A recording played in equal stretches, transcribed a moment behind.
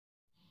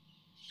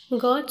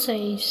God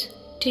says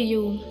to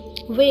you,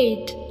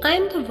 wait, I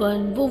am the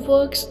one who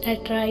works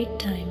at right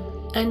time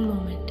and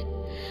moment.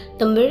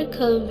 The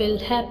miracle will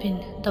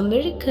happen. The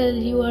miracle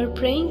you are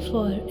praying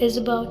for is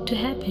about to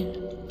happen.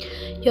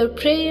 Your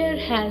prayer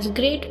has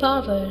great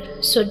power,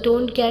 so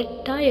don't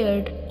get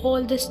tired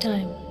all this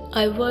time.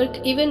 I work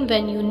even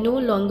when you no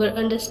longer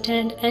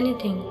understand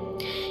anything,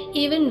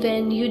 even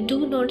when you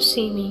do not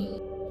see me,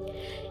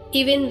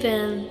 even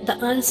when the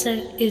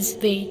answer is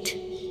wait.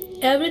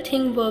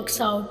 Everything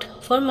works out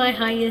for my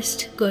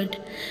highest good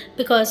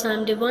because I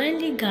am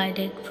divinely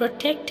guided,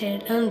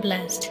 protected, and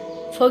blessed.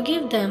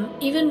 Forgive them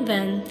even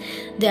when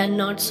they are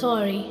not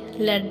sorry.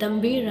 Let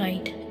them be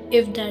right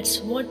if that's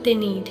what they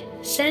need.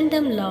 Send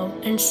them love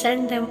and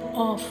send them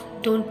off.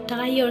 Don't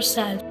tie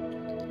yourself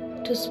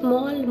to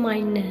small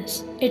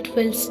mindedness, it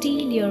will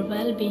steal your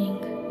well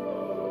being.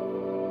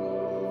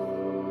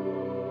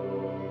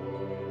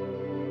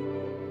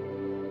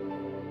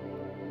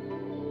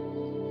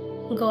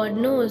 God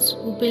knows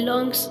who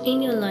belongs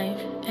in your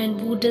life and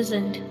who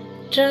doesn't.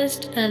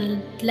 Trust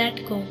and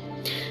let go.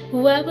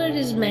 Whoever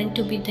is meant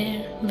to be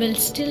there will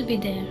still be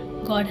there.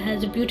 God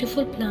has a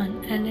beautiful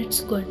plan and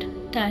it's good.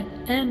 Type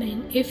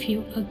Amen if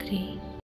you agree.